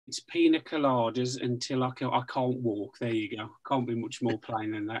It's pina coladas until I can't walk. There you go. Can't be much more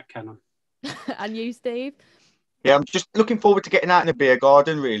plain than that, can I? And you, Steve? Yeah, I'm just looking forward to getting out in a beer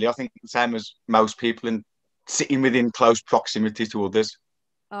garden, really. I think the same as most people and sitting within close proximity to others.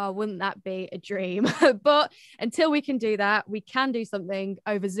 Oh, wouldn't that be a dream? But until we can do that, we can do something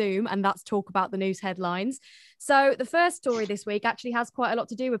over Zoom, and that's talk about the news headlines. So the first story this week actually has quite a lot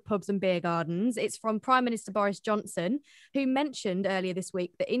to do with pubs and beer gardens. It's from Prime Minister Boris Johnson, who mentioned earlier this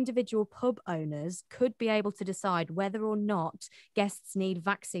week that individual pub owners could be able to decide whether or not guests need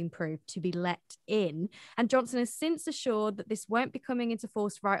vaccine proof to be let in. And Johnson has since assured that this won't be coming into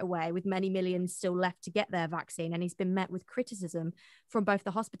force right away, with many millions still left to get their vaccine. And he's been met with criticism from both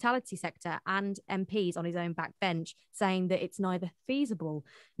the hospitality sector and MPs on his own backbench, saying that it's neither feasible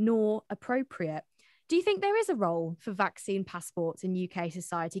nor appropriate. Do you think there is a role for vaccine passports in UK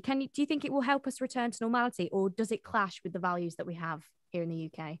society? Do you think it will help us return to normality, or does it clash with the values that we have here in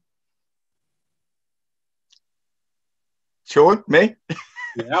the UK? Shaun, me?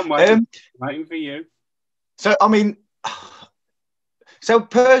 Yeah, I'm waiting for you. So, I mean,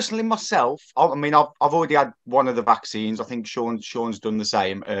 personally myself, I mean, I've already had one of the vaccines. I think Shaun's done the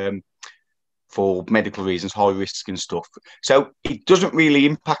same for medical reasons, high risk and stuff. So it doesn't really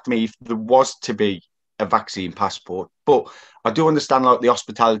impact me if there was to be a vaccine passport. But I do understand like the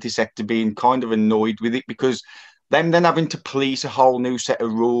hospitality sector being kind of annoyed with it, because them then having to police a whole new set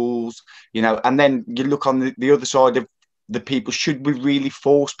of rules, and then you look on the other side of the people, should we really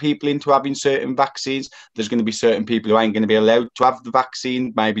force people into having certain vaccines? There's going to be certain people who ain't going to be allowed to have the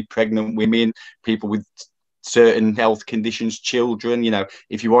vaccine, maybe pregnant women, people with certain health conditions, children.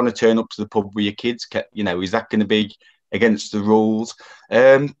 If you want to turn up to the pub with your kids, is that going to be against the rules?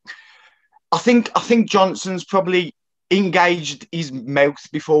 I think Johnson's probably engaged his mouth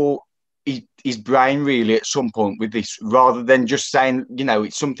before his brain, really, at some point with this, rather than just saying,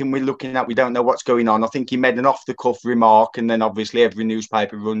 it's something we're looking at, we don't know what's going on. I think he made an off-the-cuff remark, and then obviously every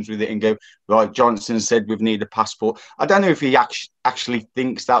newspaper runs with it and go, right, Johnson said we need a passport. I don't know if he actually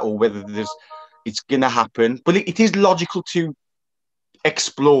thinks that, or whether it's going to happen, but it is logical to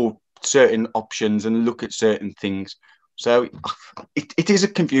explore certain options and look at certain things. So it is a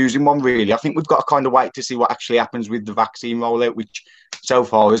confusing one, really. I think we've got to kind of wait to see what actually happens with the vaccine rollout, which so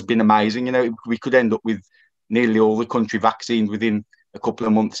far has been amazing. We could end up with nearly all the country vaccinated within a couple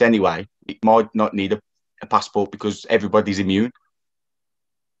of months anyway. It might not need a passport because everybody's immune.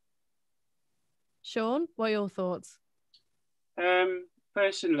 Shaun, what are your thoughts?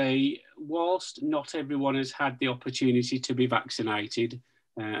 Personally, whilst not everyone has had the opportunity to be vaccinated,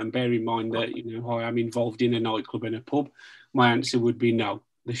 and bear in mind that I am involved in a nightclub and a pub, my answer would be no.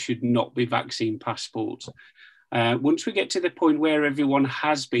 There should not be vaccine passports. Once we get to the point where everyone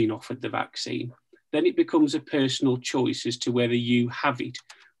has been offered the vaccine, then it becomes a personal choice as to whether you have it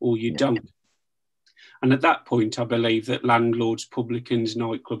or you don't. And at that point, I believe that landlords, publicans,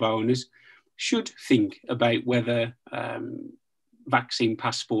 nightclub owners should think about whether vaccine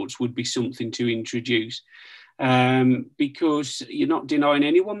passports would be something to introduce. Because you're not denying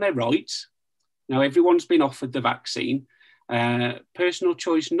anyone their rights. Now, everyone's been offered the vaccine. Personal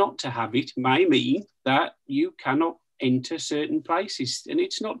choice not to have it may mean that you cannot enter certain places. And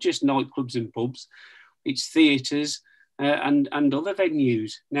it's not just nightclubs and pubs, it's theatres and other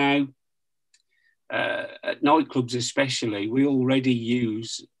venues. Now, at nightclubs especially, we already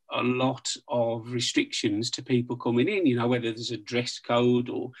use a lot of restrictions to people coming in, whether there's a dress code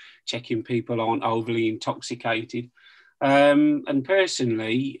or checking people aren't overly intoxicated. And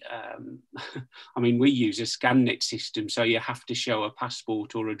personally, I mean, we use a ScanNet system, so you have to show a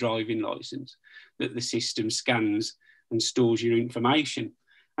passport or a driving licence that the system scans and stores your information.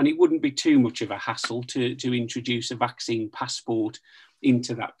 And it wouldn't be too much of a hassle to introduce a vaccine passport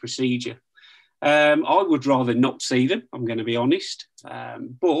into that procedure. I would rather not see them, I'm going to be honest.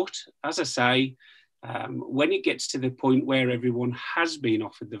 But as I say, when it gets to the point where everyone has been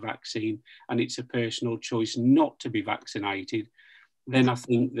offered the vaccine and it's a personal choice not to be vaccinated, then I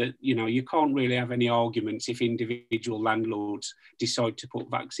think that, you can't really have any arguments if individual landlords decide to put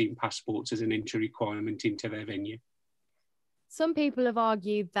vaccine passports as an entry requirement into their venue. Some people have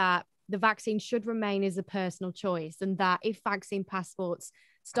argued that the vaccine should remain as a personal choice, and that if vaccine passports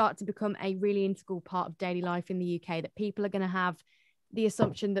start to become a really integral part of daily life in the UK, that people are going to have the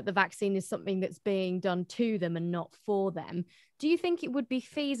assumption that the vaccine is something that's being done to them and not for them. Do you think it would be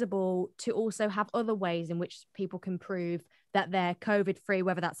feasible to also have other ways in which people can prove that they're COVID-free,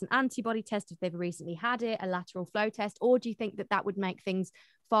 whether that's an antibody test if they've recently had it, a lateral flow test, or do you think that that would make things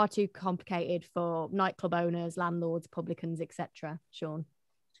far too complicated for nightclub owners, landlords, publicans, etc.? Shaun?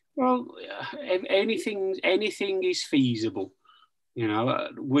 Well, anything is feasible. You know,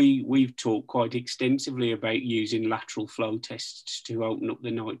 we've talked quite extensively about using lateral flow tests to open up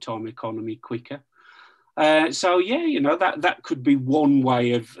the nighttime economy quicker. So yeah, you know, that could be one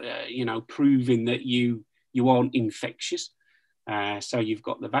way of you know, proving that you aren't infectious. So you've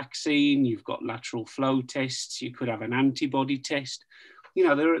got the vaccine, you've got lateral flow tests, you could have an antibody test. You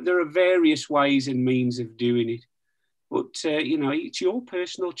know, there are various ways and means of doing it. But, you know, it's your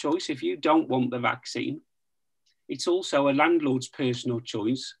personal choice. If you don't want the vaccine, it's also a landlord's personal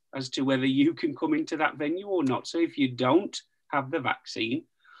choice as to whether you can come into that venue or not. So if you don't have the vaccine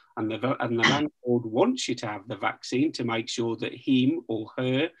and the landlord wants you to have the vaccine to make sure that him or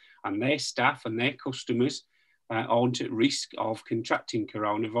her and their staff and their customers aren't at risk of contracting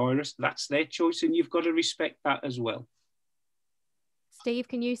coronavirus, that's their choice, and you've got to respect that as well. Steve,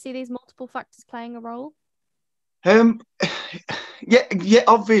 can you see these multiple factors playing a role? Yeah,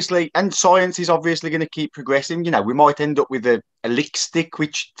 obviously, and science is obviously going to keep progressing. You know, we might end up with a lick stick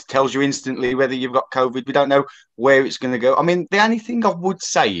which tells you instantly whether you've got COVID. We don't know where it's going to go. I mean, the only thing I would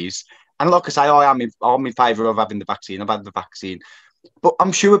say is, and like I say, I'm in favour of having the vaccine. I've had the vaccine, but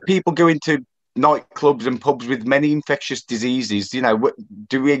I'm sure people go into nightclubs and pubs with many infectious diseases. You know,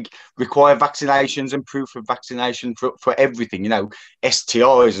 do we require vaccinations and proof of vaccination for everything? You know,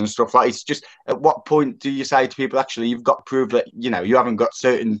 STIs and stuff like. It's just, at what point do you say to people, actually, you've got to prove that, you know, you haven't got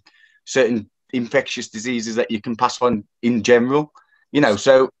certain infectious diseases that you can pass on in general? You know,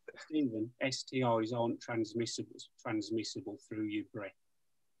 so Stephen, STIs aren't transmissible through your breath.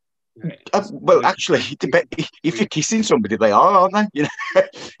 Well, actually, if you're kissing somebody, they are, aren't they? You know,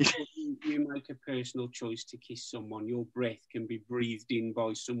 you make a personal choice to kiss someone. Your breath can be breathed in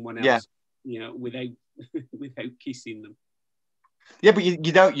by someone else, yeah, you know, without kissing them. Yeah, but you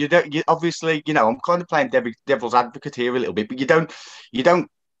don't. You obviously, you know, I'm kind of playing devil's advocate here a little bit, but you don't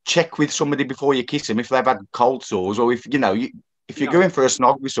check with somebody before you kiss them if they've had cold sores, or if, you know, if you're going for a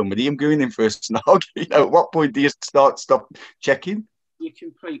snog with somebody, I'm going in for a snog. You know, at what point do you stop checking? You're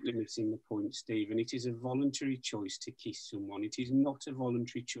completely missing the point, Stephen. It is a voluntary choice to kiss someone. It is not a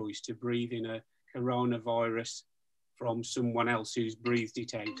voluntary choice to breathe in a coronavirus from someone else who's breathed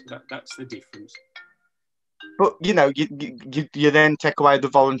it out. That's the difference. But, you know, you then take away the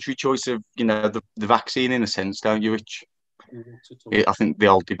voluntary choice of, you know, the vaccine, in a sense, don't you? Which I think the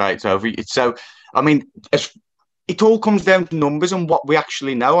old debate's over. So, I mean, it all comes down to numbers and what we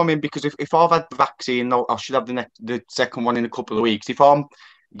actually know. I mean, because if I've had the vaccine, I should have the second one in a couple of weeks. If I'm,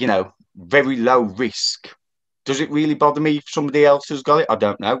 you know, very low risk, does it really bother me if somebody else has got it? I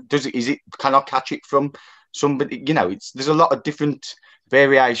don't know. Can I catch it from somebody? You know, there's a lot of different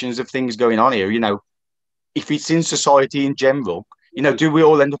variations of things going on here. You know, if it's in society in general, you know, do we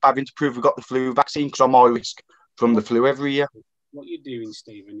all end up having to prove we've got the flu vaccine because I'm high risk from the flu every year? What you're doing,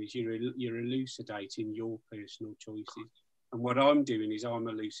 Stephen, is you're elucidating your personal choices, and what I'm doing is I'm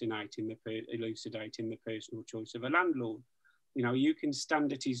elucidating the personal choice of a landlord. You know, you can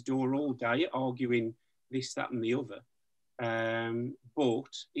stand at his door all day arguing this, that, and the other,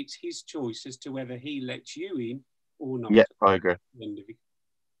 but it's his choice as to whether he lets you in or not. Yeah, I agree.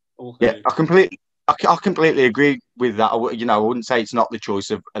 Yeah, I completely agree with that. You know, I wouldn't say it's not the choice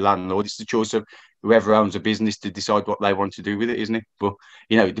of a landlord. It's the choice of whoever owns a business to decide what they want to do with it, isn't it? But,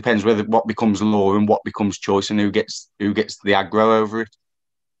 you know, it depends what becomes law and what becomes choice, and who gets the aggro over it.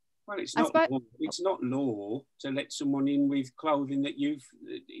 Well, it's not law to let someone in with clothing that you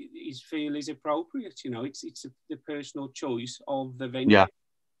feel is appropriate. You know, it's the personal choice of the venue. Yeah.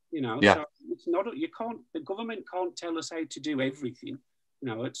 You know, yeah. So it's not. The government can't tell us how to do everything. You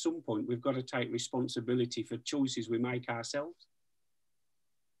know, at some point we've got to take responsibility for choices we make ourselves.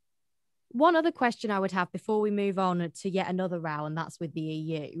 One other question I would have before we move on to yet another row, and that's with the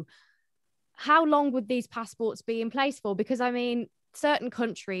EU. How long would these passports be in place for? Because, I mean, certain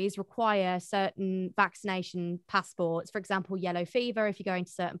countries require certain vaccination passports, for example, yellow fever, if you're going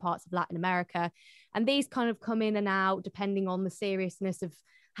to certain parts of Latin America. And these kind of come in and out depending on the seriousness of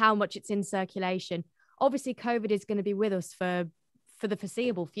how much it's in circulation. Obviously, COVID is going to be with us for the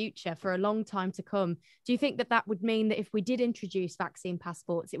foreseeable future, for a long time to come. Do you think that would mean that if we did introduce vaccine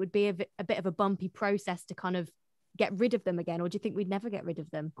passports, it would be a bit of a bumpy process to kind of get rid of them again? Or do you think we'd never get rid of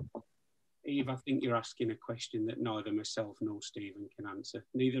them? Eve, I think you're asking a question that neither myself nor Stephen can answer.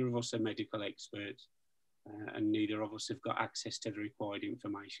 Neither of us are medical experts, and neither of us have got access to the required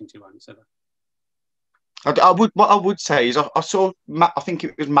information to answer that. What I would say is I saw I think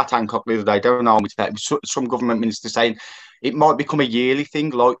it was Matt Hancock the other day, don't know with that, some government minister saying it might become a yearly thing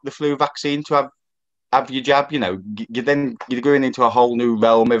like the flu vaccine to have your jab. You know, you're going into a whole new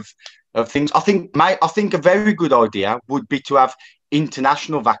realm of things. I think a very good idea would be to have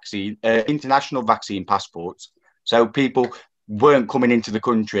international vaccine passports, so people weren't coming into the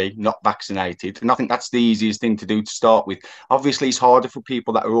country not vaccinated. And I think that's the easiest thing to do to start with. Obviously, it's harder for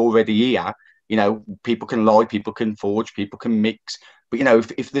people that are already here. You know, people can lie, people can forge, people can mix. But, you know,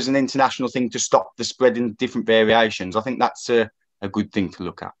 if there's an international thing to stop the spread in different variations, I think that's a good thing to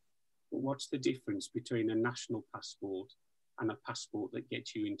look at. What's the difference between a national passport and a passport that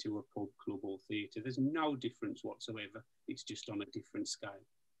gets you into a pub, club or theatre? There's no difference whatsoever. It's just on a different scale.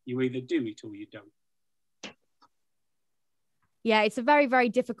 You either do it or you don't. Yeah, it's a very, very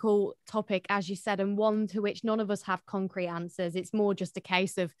difficult topic, as you said, and one to which none of us have concrete answers. It's more just a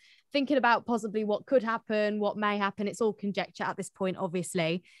case of thinking about possibly what could happen, what may happen. It's all conjecture at this point,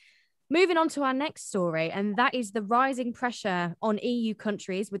 obviously. Moving on to our next story, and that is the rising pressure on EU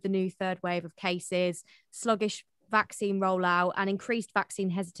countries with the new third wave of cases, sluggish vaccine rollout, and increased vaccine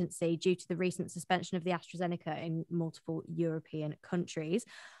hesitancy due to the recent suspension of the AstraZeneca in multiple European countries.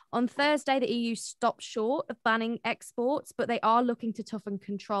 On Thursday, the EU stopped short of banning exports, but they are looking to toughen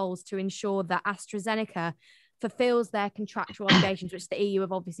controls to ensure that AstraZeneca fulfills their contractual obligations, which the EU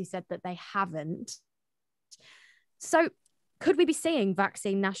have obviously said that they haven't. So could we be seeing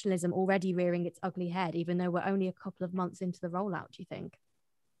vaccine nationalism already rearing its ugly head, even though we're only a couple of months into the rollout, do you think?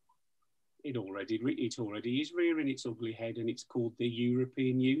 It already is rearing its ugly head, and it's called the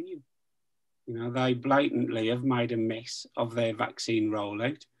European Union. You know, they blatantly have made a mess of their vaccine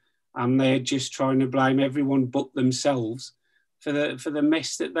rollout, and they're just trying to blame everyone but themselves for the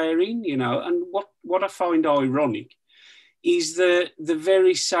mess that they're in, you know. And what I find ironic is that the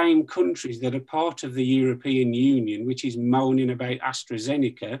very same countries that are part of the European Union, which is moaning about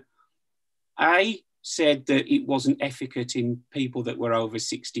AstraZeneca, said that it wasn't efficacious in people that were over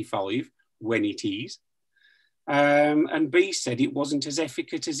 65, when it is, and B said it wasn't as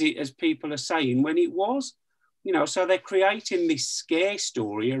efficacious as people are saying when it was. You know, so they're creating this scare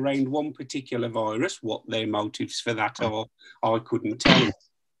story around one particular virus. What their motives for that are, I couldn't tell.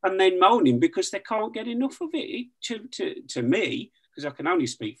 And then moaning because they can't get enough of it. To me, because I can only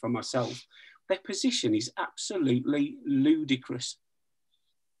speak for myself, their position is absolutely ludicrous.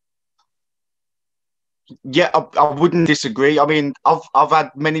 Yeah, I wouldn't disagree. I mean, I've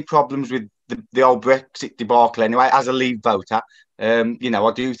had many problems with the old Brexit debacle anyway, as a Leave voter. You know,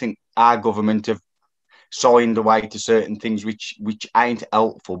 I do think our government have signed away to certain things which ain't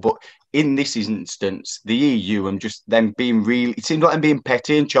helpful. But in this instance, the EU and just them being really, it seems like them being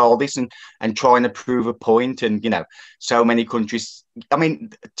petty and childish and trying to prove a point. And, you know, so many countries. I mean,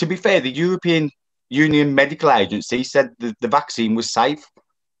 to be fair, the European Union Medical Agency said the vaccine was safe.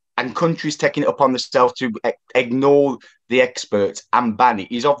 And countries taking it upon themselves to ignore the experts and ban it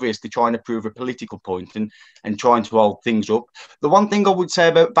is obviously trying to prove a political point and trying to hold things up. The one thing I would say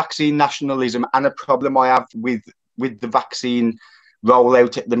about vaccine nationalism and a problem I have with the vaccine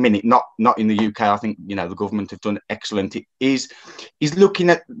rollout at the minute, not in the UK, I think, you know, the government have done excellent, is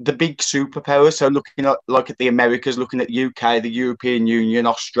looking at the big superpowers. So looking at at the Americas, looking at UK, the European Union,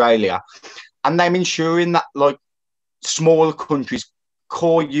 Australia, and them ensuring that smaller countries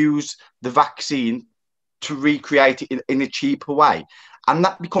use the vaccine to recreate it in a cheaper way. And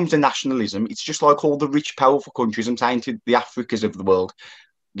that becomes a nationalism. It's just like all the rich, powerful countries, I'm saying to the Africas of the world,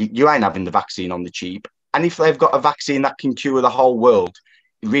 you ain't having the vaccine on the cheap. And if they've got a vaccine that can cure the whole world,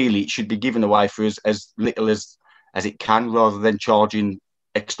 really, it should be given away for as little as it can, rather than charging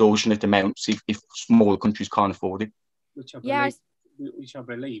extortionate amounts if smaller countries can't afford it. Which I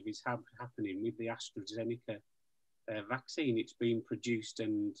believe is happening with the AstraZeneca vaccine. It's being produced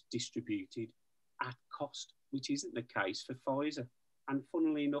and distributed at cost, which isn't the case for Pfizer. And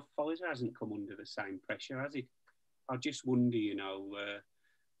funnily enough, Pfizer hasn't come under the same pressure, has it? I just wonder,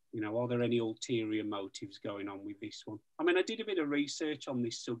 are there any ulterior motives going on with this one? I mean, I did a bit of research on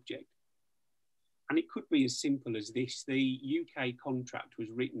this subject, and it could be as simple as this. The UK contract was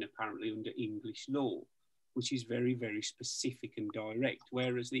written apparently under English law, which is very, very specific and direct,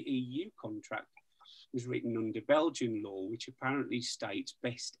 whereas the EU contract was written under Belgian law, which apparently states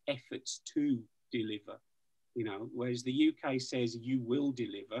best efforts to deliver. You know, whereas the UK says you will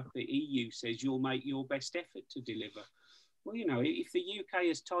deliver, the EU says you'll make your best effort to deliver. Well, you know, if the UK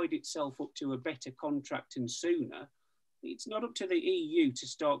has tied itself up to a better contract and sooner, it's not up to the EU to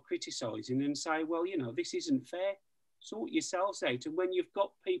start criticising and say, well, you know, this isn't fair. Sort yourselves out. And when you've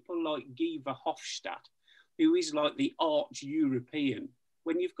got people like Guy Verhofstadt, who is like the arch-European,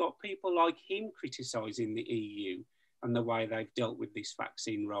 when you've got people like him criticising the EU and the way they've dealt with this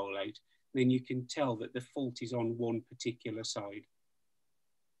vaccine rollout, then you can tell that the fault is on one particular side.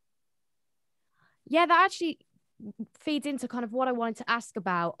 Yeah, that actually feeds into kind of what I wanted to ask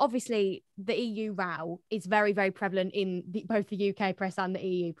about. Obviously, the EU row is very, very prevalent in both the UK press and the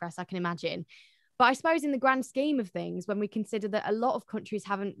EU press, I can imagine. But I suppose in the grand scheme of things, when we consider that a lot of countries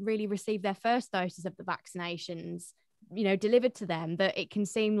haven't really received their first doses of the vaccinations, delivered to them, that it can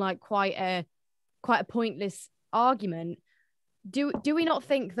seem like quite a pointless argument. Do we not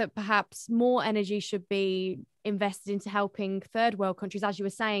think that perhaps more energy should be invested into helping third world countries, as you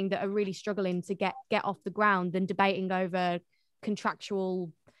were saying, that are really struggling to get off the ground, than debating over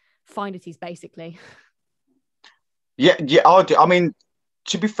contractual finities, basically? Yeah, I do. I mean,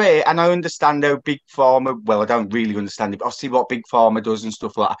 to be fair, and I understand how Big Pharma, well, I don't really understand it, but I see what Big Pharma does and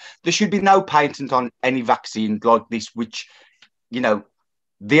stuff like that. There should be no patent on any vaccine like this, which,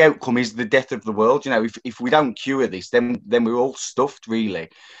 the outcome is the death of the world. If we don't cure this, then we're all stuffed, really.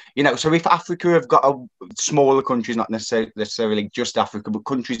 So if Africa have got smaller countries, not necessarily just Africa, but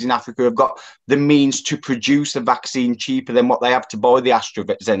countries in Africa have got the means to produce a vaccine cheaper than what they have to buy the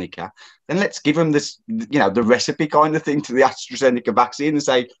AstraZeneca, then let's give them this, the recipe kind of thing to the AstraZeneca vaccine and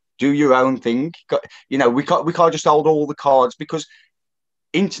say, do your own thing. We can't just hold all the cards, because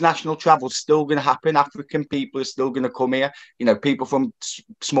international travel is still going to happen. African people are still going to come here. People from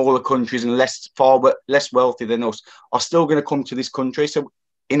smaller countries and far less wealthy than us are still going to come to this country. So,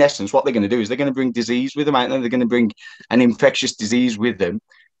 in essence, what they're going to do is they're going to bring disease with them, aren't they? They're going to bring an infectious disease with them,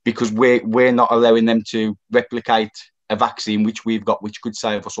 because we're not allowing them to replicate a vaccine which we've got, which could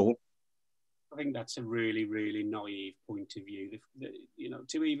save us all. I think that's a really, really naive point of view.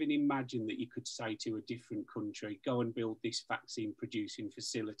 To even imagine that you could say to a different country, go and build this vaccine producing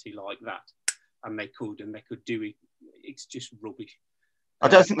facility like that, and they could do it. It's just rubbish. I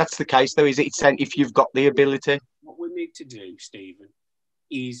don't think that's the case, though, is it? It's saying if you've got the ability. What we need to do, Stephen,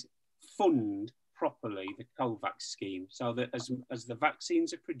 is fund properly the COVAX scheme, so that as the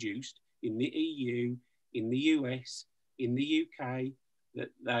vaccines are produced in the EU, in the US, in the UK, that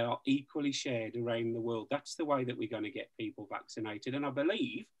they are equally shared around the world. That's the way that we're going to get people vaccinated. And I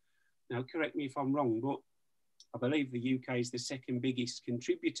believe, now correct me if I'm wrong, but I believe the UK is the second biggest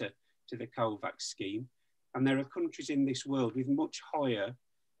contributor to the COVAX scheme. And there are countries in this world with much higher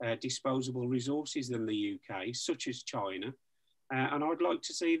disposable resources than the UK, such as China. And I'd like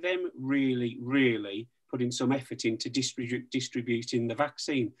to see them really, really putting some effort into distributing the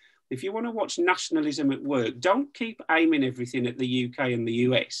vaccine. If you want to watch nationalism at work, don't keep aiming everything at the UK and the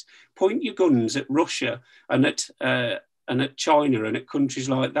US. Point your guns at Russia and at China and at countries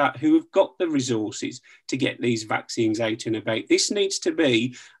like that who have got the resources to get these vaccines out and about. This needs to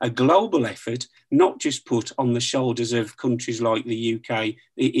be a global effort, not just put on the shoulders of countries like the UK,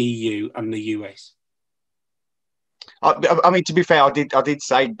 the EU and the US. I mean, to be fair, I did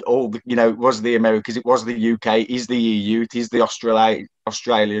say it was the Americas, it was the UK, it is the EU, it is the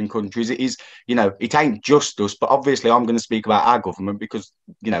Australian countries. It is, it ain't just us, but obviously I'm going to speak about our government because,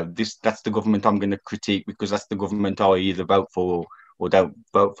 that's the government I'm going to critique, because that's the government I either vote for or don't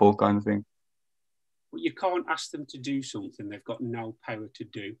vote for, kind of thing. But you can't ask them to do something they've got no power to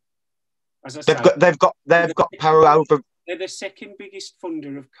do. As I they've got power over. They're the second biggest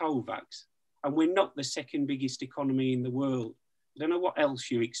funder of COVAX. And we're not the second biggest economy in the world. I don't know what else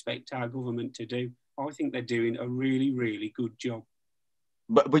you expect our government to do. I think they're doing a really, really good job.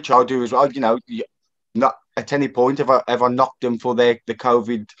 But which I do as well. Not at any point have I ever knocked them for the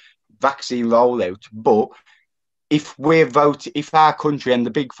COVID vaccine rollout. But if our country and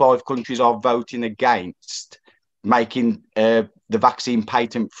the big five countries are voting against making the vaccine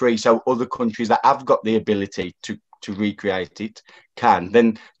patent free, so other countries that have got the ability to recreate it can,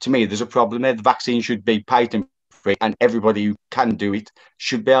 then to me there's a problem there. The vaccine should be patent free and everybody who can do it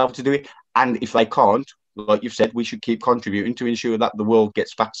should be able to do it. And if they can't, like you've said, we should keep contributing to ensure that the world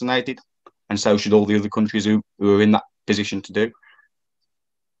gets vaccinated, and so should all the other countries who are in that position to do.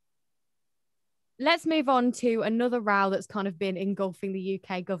 Let's move on to another row that's kind of been engulfing the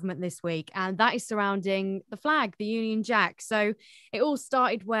UK government this week, and that is surrounding the flag, the Union Jack. So it all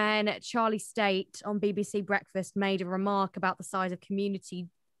started when Charlie State on BBC Breakfast made a remark about the size of Community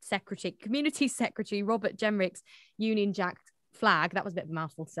Secretary Robert Jenrick's Union Jack flag. That was a bit of a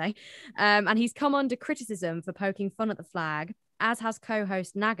mouthful to say. And he's come under criticism for poking fun at the flag, as has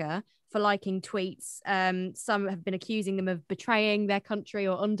co-host Naga for liking tweets. Some have been accusing them of betraying their country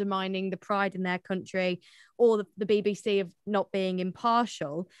or undermining the pride in their country, or the BBC of not being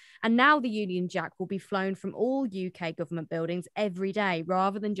impartial. And now the Union Jack will be flown from all UK government buildings every day,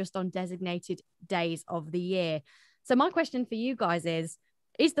 rather than just on designated days of the year. So my question for you guys is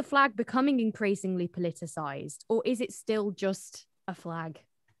the flag becoming increasingly politicised, or is it still just a flag?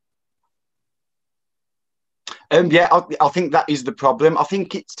 I think that is the problem. I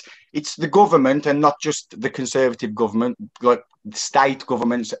think it's the government, and not just the Conservative government, like the state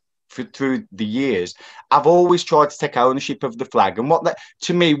governments through the years, I've always tried to take ownership of the flag. And what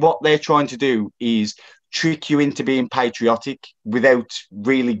they're trying to do is trick you into being patriotic without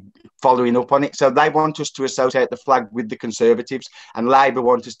really following up on it. So they want us to associate the flag with the Conservatives, and Labour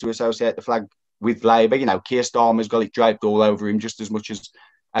want us to associate the flag with Labour. You know, Keir Starmer's got it draped all over him just as much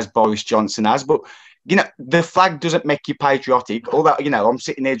as Boris Johnson has. But, you know, the flag doesn't make you patriotic. Although, you know, I'm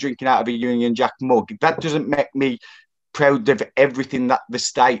sitting here drinking out of a Union Jack mug. That doesn't make me proud of everything that the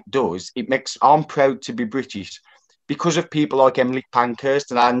state does. I'm proud to be British because of people like Emily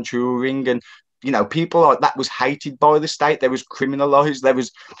Pankhurst and Anne Turing, and, you know, people like that was hated by the state. They was criminalised. There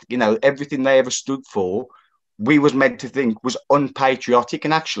was, you know, everything they ever stood for, we was meant to think was unpatriotic,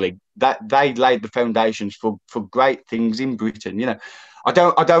 and actually that they laid the foundations for great things in Britain. You know,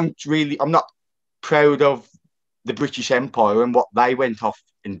 I'm not proud of the British Empire and what they went off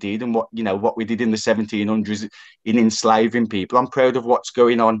and did, and what we did in the 1700s in enslaving people. I'm proud of what's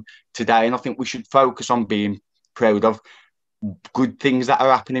going on today, and I think we should focus on being proud of good things that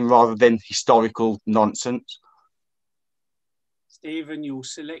are happening rather than historical nonsense. Stephen, your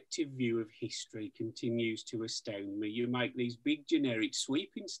selective view of history continues to astound me. You make these big, generic,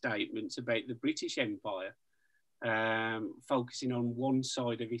 sweeping statements about the British Empire, focusing on one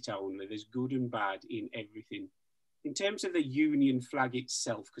side of it only. There's good and bad in everything. In terms of the Union flag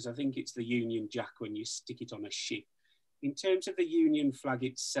itself, because I think it's the Union Jack when you stick it on a ship. In terms of the Union flag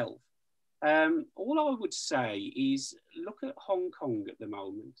itself, all I would say is look at Hong Kong at the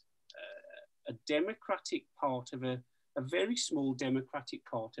moment, a democratic part of a very small democratic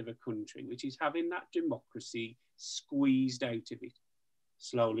part of a country, which is having that democracy squeezed out of it,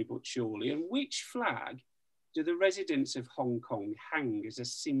 slowly but surely. And which flag do the residents of Hong Kong hang as a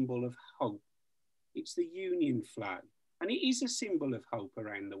symbol of hope? It's the Union flag. And it is a symbol of hope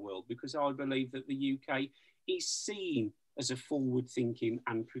around the world, because I believe that the UK is seen as a forward-thinking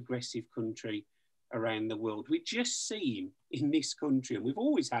and progressive country around the world. We just seem in this country, and we've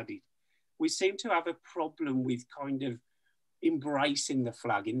always had it, we seem to have a problem with kind of embracing the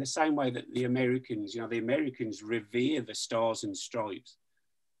flag in the same way that the Americans revere the Stars and Stripes.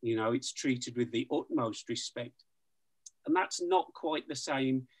 You know, it's treated with the utmost respect. And that's not quite the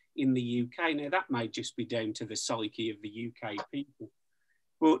same in the UK. Now, that may just be down to the psyche of the UK people.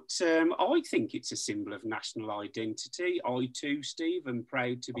 But I think it's a symbol of national identity. I too, Steve, am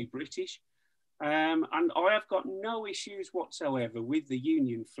proud to be British. And I have got no issues whatsoever with the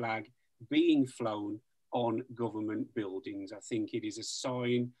Union flag being flown on government buildings. I think it is a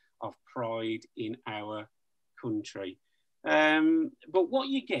sign of pride in our country. But what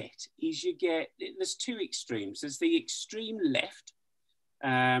you get is there's two extremes. There's the extreme left,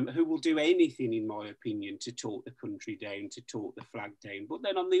 who will do anything, in my opinion, to talk the country down, to talk the flag down. But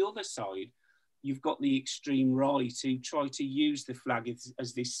then on the other side, you've got the extreme right who try to use the flag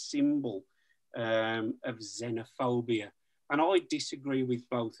as this symbol of xenophobia. And I disagree with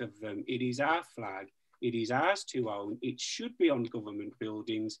both of them. It is our flag. It is ours to own. It should be on government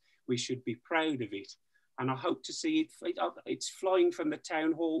buildings. We should be proud of it. And I hope to see it. It's flying from the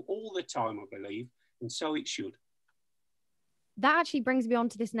town hall all the time, I believe. And so it should. That actually brings me on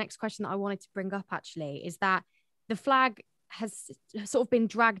to this next question that I wanted to bring up, actually, is that the flag has sort of been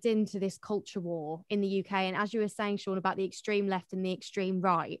dragged into this culture war in the UK. And as you were saying, Shaun, about the extreme left and the extreme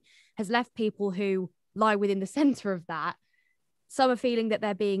right, has left people who lie within the centre of that. Some are feeling that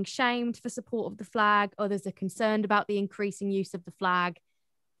they're being shamed for support of the flag. Others are concerned about the increasing use of the flag.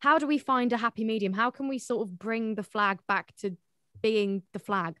 How do we find a happy medium? How can we sort of bring the flag back to being the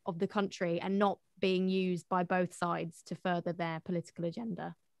flag of the country and not being used by both sides to further their political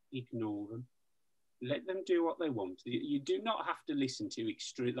agenda? Ignore them. Let them do what they want. You do not have to listen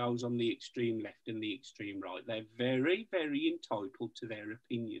to those on the extreme left and the extreme right. They're very, very entitled to their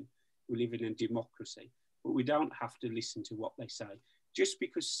opinion. We live in a democracy, but we don't have to listen to what they say. Just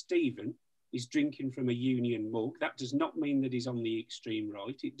because Stephen is drinking from a Union mug, that does not mean that he's on the extreme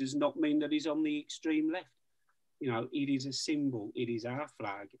right. It does not mean that he's on the extreme left. You know, it is a symbol. It is our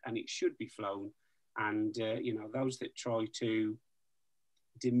flag, and it should be flown. And, those that try to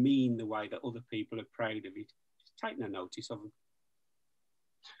demean the way that other people are proud of it, just take no notice of them.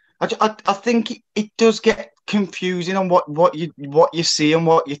 I think it does get confusing on what you see and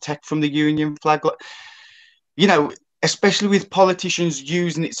what you take from the Union flag. You know, especially with politicians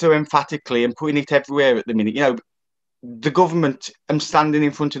using it so emphatically and putting it everywhere at the minute. You know, the government standing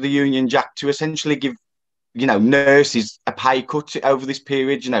in front of the Union Jack to essentially give, nurses a pay cut over this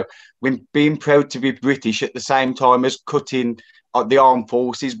period, when being proud to be British at the same time as cutting the armed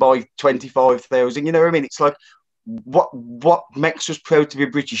forces by 25,000, you know what I mean? It's like, what makes us proud to be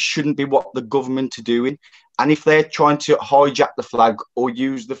British shouldn't be what the government are doing. And if they're trying to hijack the flag or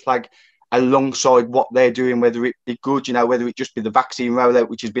use the flag alongside what they're doing, whether it be good, whether it just be the vaccine rollout,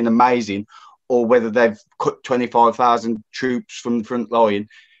 which has been amazing, or whether they've cut 25,000 troops from the front line,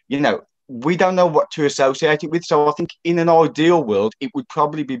 we don't know what to associate it with. So I think in an ideal world, it would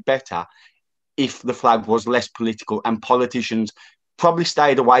probably be better if the flag was less political and politicians probably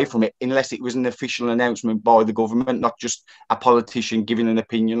stayed away from it unless it was an official announcement by the government, not just a politician giving an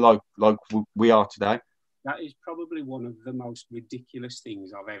opinion like we are today. That is probably one of the most ridiculous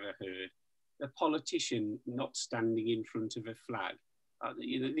things I've ever heard. A politician not standing in front of a flag.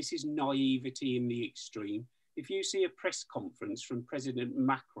 This is naivety in the extreme. If you see a press conference from President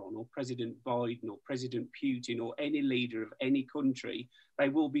Macron or President Biden or President Putin or any leader of any country, they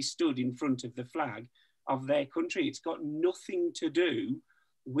will be stood in front of the flag of their country. It's got nothing to do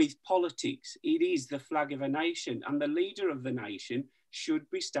with politics. It is the flag of a nation, and the leader of the nation should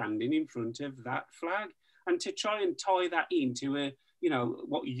be standing in front of that flag. And to try and tie that into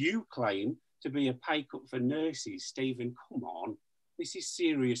what you claim to be a pay cut for nurses, Stephen, come on. This is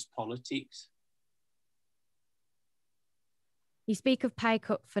serious politics. You speak of pay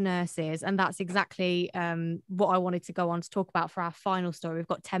cut for nurses, and that's exactly what I wanted to go on to talk about for our final story. We've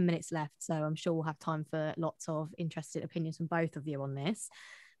got 10 minutes left, so I'm sure we'll have time for lots of interested opinions from both of you on this.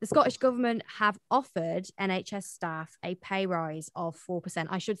 The Scottish Government have offered NHS staff a pay rise of 4%.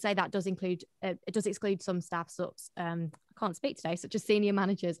 I should say that does exclude some staff, I can't speak today, such as senior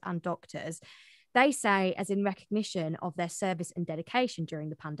managers and doctors. They say, as in recognition of their service and dedication during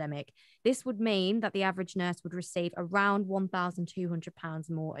the pandemic, this would mean that the average nurse would receive around £1,200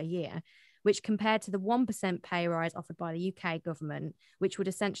 more a year, which compared to the 1% pay rise offered by the UK government, which would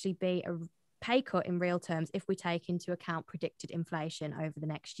essentially be a pay cut in real terms if we take into account predicted inflation over the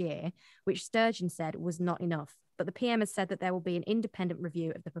next year, which Sturgeon said was not enough. But the PM has said that there will be an independent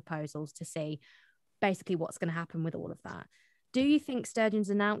review of the proposals to see basically what's going to happen with all of that. Do you think Sturgeon's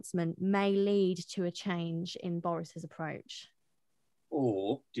announcement may lead to a change in Boris's approach?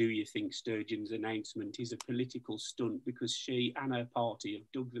 Or do you think Sturgeon's announcement is a political stunt because she and her party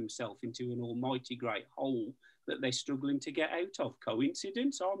have dug themselves into an almighty great hole that they're struggling to get out of?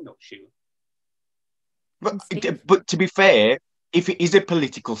 Coincidence? I'm not sure. But to be fair, if it is a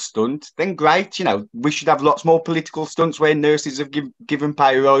political stunt, then great. We should have lots more political stunts where nurses have given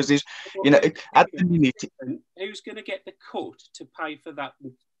pay rises. At the minute, who's going to get the cut to pay for that?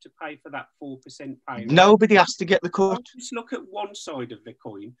 To pay for that 4% pay rise? Nobody has to get the cut. Don't just look at one side of the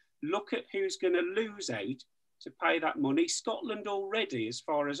coin. Look at who's going to lose out to pay that money. Scotland already, as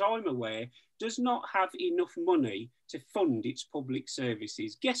far as I'm aware, does not have enough money to fund its public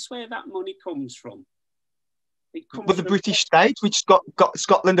services. Guess where that money comes from? But the British state, which got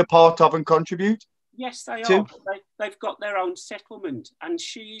Scotland a part of and contribute? Yes, they are. They've got their own settlement, and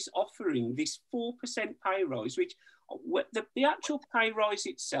she's offering this 4% pay rise, which the actual pay rise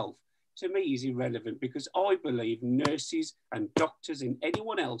itself, to me, is irrelevant because I believe nurses and doctors and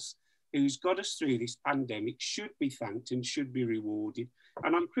anyone else who's got us through this pandemic should be thanked and should be rewarded.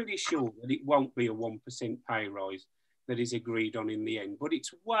 And I'm pretty sure that it won't be a 1% pay rise that is agreed on in the end, but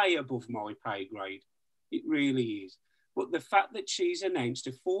it's way above my pay grade. It really is. But the fact that she's announced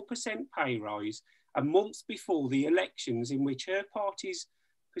a 4% pay rise a month before the elections, in which her party's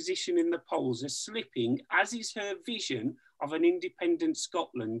position in the polls are slipping, as is her vision of an independent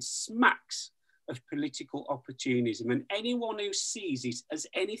Scotland, smacks of political opportunism. And anyone who sees it as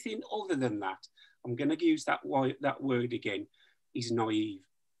anything other than that, I'm going to use that word again, is naive.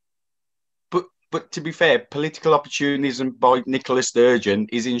 But to be fair, political opportunism by Nicola Sturgeon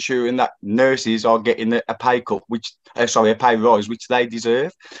is ensuring that nurses are getting a pay cut, a pay rise, which they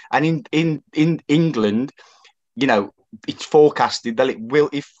deserve. And in England, it's forecasted that it will,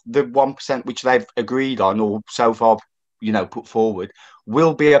 if the 1% which they've agreed on or so far, put forward,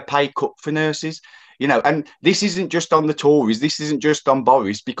 will be a pay cut for nurses. And this isn't just on the Tories, this isn't just on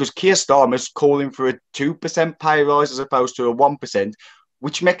Boris, because Keir Starmer's calling for a 2% pay rise as opposed to a 1%.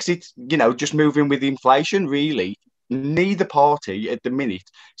 Which makes it, just moving with inflation, really. Neither party at the minute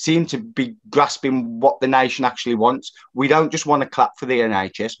seem to be grasping what the nation actually wants. We don't just want to clap for the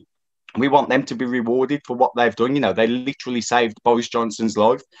NHS. We want them to be rewarded for what they've done. They literally saved Boris Johnson's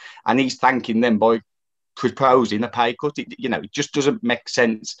life, and he's thanking them by proposing a pay cut. It just doesn't make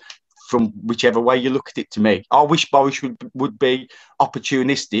sense from whichever way you look at it to me. I wish Boris would be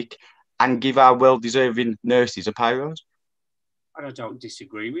opportunistic and give our well-deserving nurses a pay rise. And I don't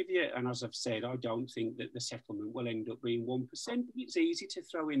disagree with you. And as I've said, I don't think that the settlement will end up being 1%. It's easy to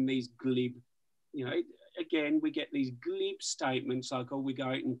throw in these glib, again, we get these glib statements like, oh, we go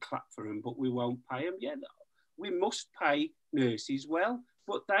out and clap for them, but we won't pay them. Yeah, we must pay nurses well,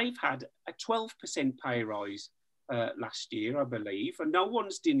 but they've had a 12% pay rise last year, I believe, and no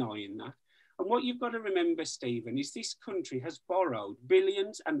one's denying that. And what you've got to remember, Stephen, is this country has borrowed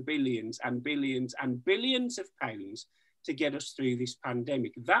billions and billions and billions and billions of pounds to get us through this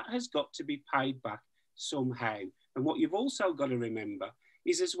pandemic. That has got to be paid back somehow. And what you've also got to remember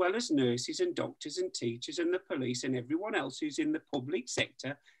is, as well as nurses and doctors and teachers and the police and everyone else who's in the public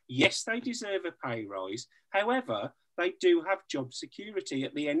sector, yes, they deserve a pay rise. However, they do have job security.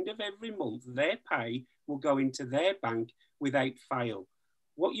 At the end of every month, their pay will go into their bank without fail.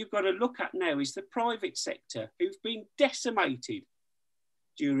 What you've got to look at now is the private sector, who've been decimated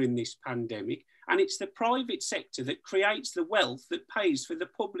during this pandemic. And it's the private sector that creates the wealth that pays for the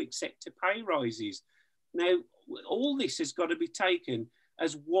public sector pay rises. Now, all this has got to be taken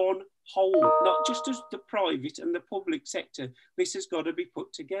as one whole, not just as the private and the public sector. This has got to be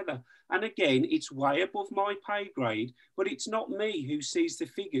put together. And again, it's way above my pay grade, but it's not me who sees the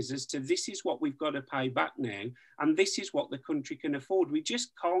figures as to this is what we've got to pay back now, and this is what the country can afford. We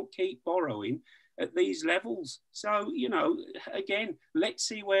just can't keep borrowing at these levels. So, you know, again, let's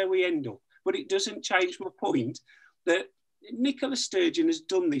see where we end up. But it doesn't change my point that Nicola Sturgeon has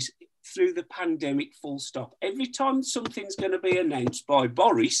done this through the pandemic, full stop. Every time something's going to be announced by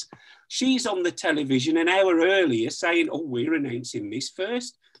Boris, she's on the television an hour earlier saying, oh, we're announcing this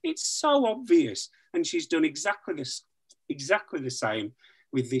first. It's so obvious. And she's done exactly the same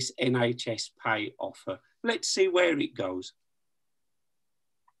with this NHS pay offer. Let's see where it goes.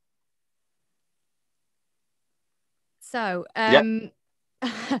 So, I'm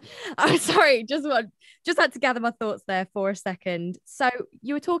sorry, just had to gather my thoughts there for a second. So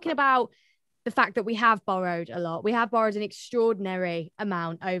you were talking about the fact that we have borrowed a lot. We have borrowed an extraordinary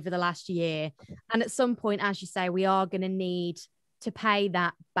amount over the last year. And at some point, as you say, we are going to need to pay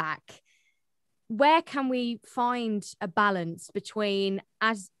that back. Where can we find a balance between,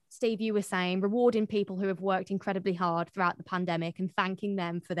 as Steve, you were saying, rewarding people who have worked incredibly hard throughout the pandemic and thanking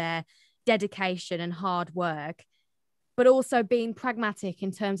them for their dedication and hard work, but also being pragmatic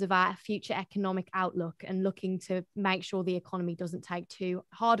in terms of our future economic outlook and looking to make sure the economy doesn't take too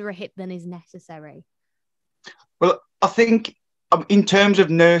harder a hit than is necessary? Well, I think in terms of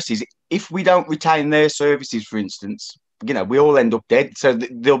nurses, if we don't retain their services, for instance, you know, we all end up dead. So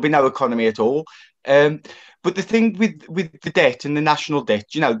there'll be no economy at all. But the thing with the debt and the national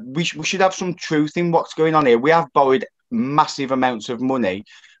debt, you know, we should have some truth in what's going on here. We have borrowed massive amounts of money,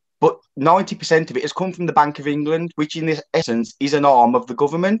 but 90% of it has come from the Bank of England, which in this essence is an arm of the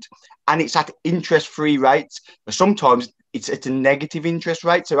government, and it's at interest-free rates. Sometimes it's at a negative interest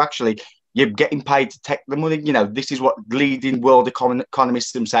rate. So actually, you're getting paid to take the money. You know, this is what leading world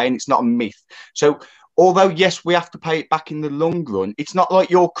economists are saying. It's not a myth. So although, yes, we have to pay it back in the long run, it's not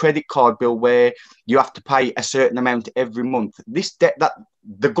like your credit card bill where you have to pay a certain amount every month. This debt that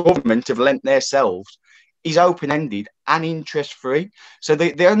the government have lent themselves is open-ended and interest-free. So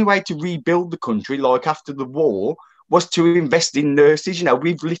the only way to rebuild the country, like after the war, was to invest in nurses. You know,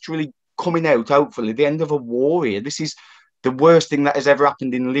 we've literally coming out, hopefully, the end of a war here. This is the worst thing that has ever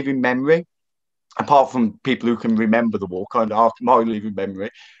happened in living memory, apart from people who can remember the war, kind of after my living memory.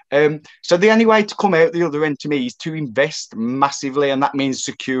 So the only way to come out the other end to me is to invest massively, and that means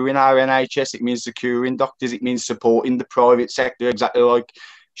securing our NHS, it means securing doctors, it means supporting the private sector, exactly like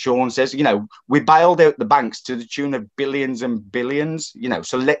Shaun says. You know, we bailed out the banks to the tune of billions and billions, you know,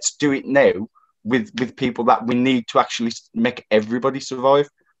 so let's do it now with people that we need to actually make everybody survive.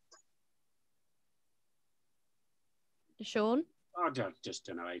 Shaun? I just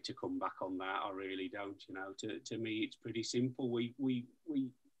don't know how to come back on that. I really don't. You know, to me, it's pretty simple. We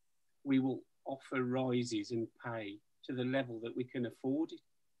will offer rises and pay to the level that we can afford it.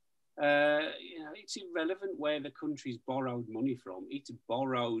 You know, it's irrelevant where the country's borrowed money from. It's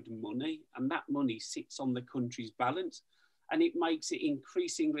borrowed money, and that money sits on the country's balance, and it makes it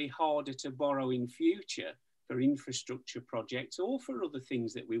increasingly harder to borrow in future for infrastructure projects or for other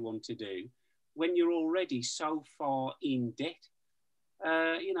things that we want to do when you're already so far in debt.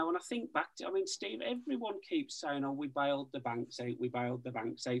 You know, and I think back to, I mean, Steve, everyone keeps saying, oh, we bailed the banks out, we bailed the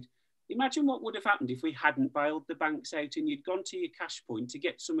banks out. Imagine what would have happened if we hadn't bailed the banks out and you'd gone to your cash point to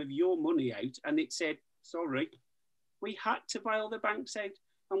get some of your money out and it said, sorry, we had to bail the banks out.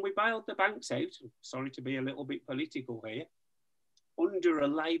 And we bailed the banks out, sorry to be a little bit political here, under a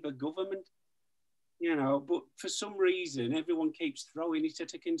Labour government. You know, but for some reason, everyone keeps throwing it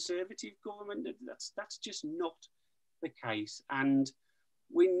at a Conservative government. That's just not the case. And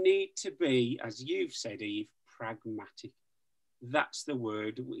we need to be, as you've said, Eve, pragmatic. That's the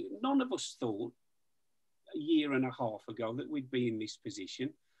word. None of us thought a year and a half ago that we'd be in this position.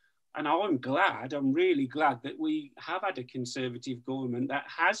 And I'm really glad that we have had a Conservative government that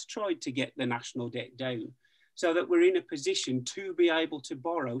has tried to get the national debt down so that we're in a position to be able to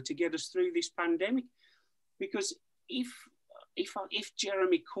borrow to get us through this pandemic. Because if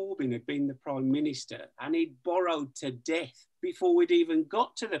Jeremy Corbyn had been the Prime Minister and he'd borrowed to death before we'd even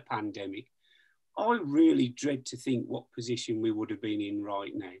got to the pandemic, I really dread to think what position we would have been in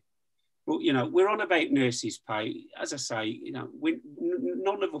right now. But, we're on about nurses' pay. As I say,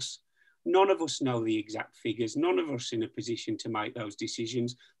 none of us know the exact figures. None of us in a position to make those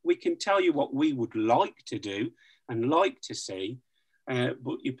decisions. We can tell you what we would like to do and like to see.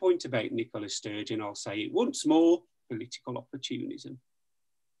 But your point about Nicola Sturgeon, I'll say it once more, political opportunism.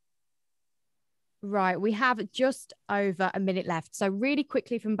 Right, we have just over a minute left. So really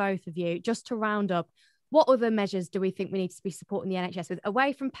quickly from both of you, just to round up, what other measures do we think we need to be supporting the NHS with?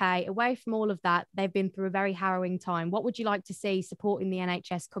 Away from pay, away from all of that, they've been through a very harrowing time. What would you like to see supporting the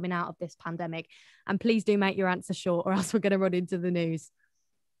NHS coming out of this pandemic? And please do make your answer short or else we're going to run into the news.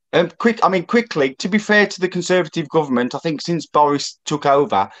 Quickly, to be fair to the Conservative government, I think since Boris took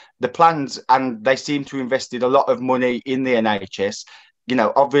over, the plans, and they seem to have invested a lot of money in the NHS.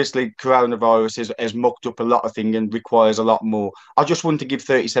 Obviously coronavirus has mucked up a lot of things and requires a lot more. I just want to give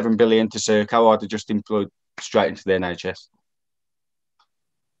 37 billion to Serco. I'd have just employed straight into the NHS.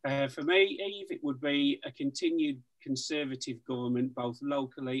 For me, Eve, it would be a continued Conservative government, both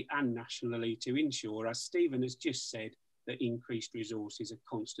locally and nationally, to ensure, as Stephen has just said, that increased resources are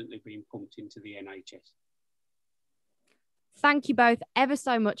constantly being pumped into the NHS. Thank you both ever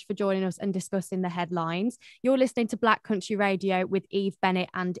so much for joining us and discussing the headlines. You're listening to Black Country Radio with Eve Bennett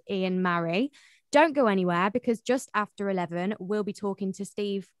and Ian Marry. Don't go anywhere, because just after 11, we'll be talking to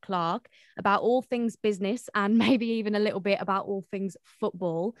Steve Clark about all things business and maybe even a little bit about all things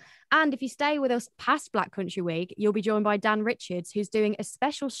football. And if you stay with us past Black Country Week, you'll be joined by Dan Richards, who's doing a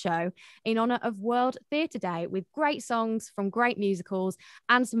special show in honour of World Theatre Day with great songs from great musicals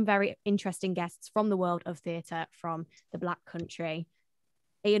and some very interesting guests from the world of theatre from the Black Country.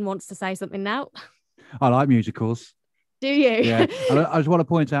 Ian wants to say something now. I like musicals. Do you? Yeah. And I just want to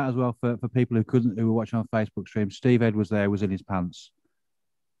point out as well for people who were watching on Facebook stream, Steve Edwards there was in his pants.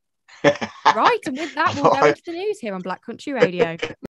 Right. And with that, we'll go into the news here on Black Country Radio.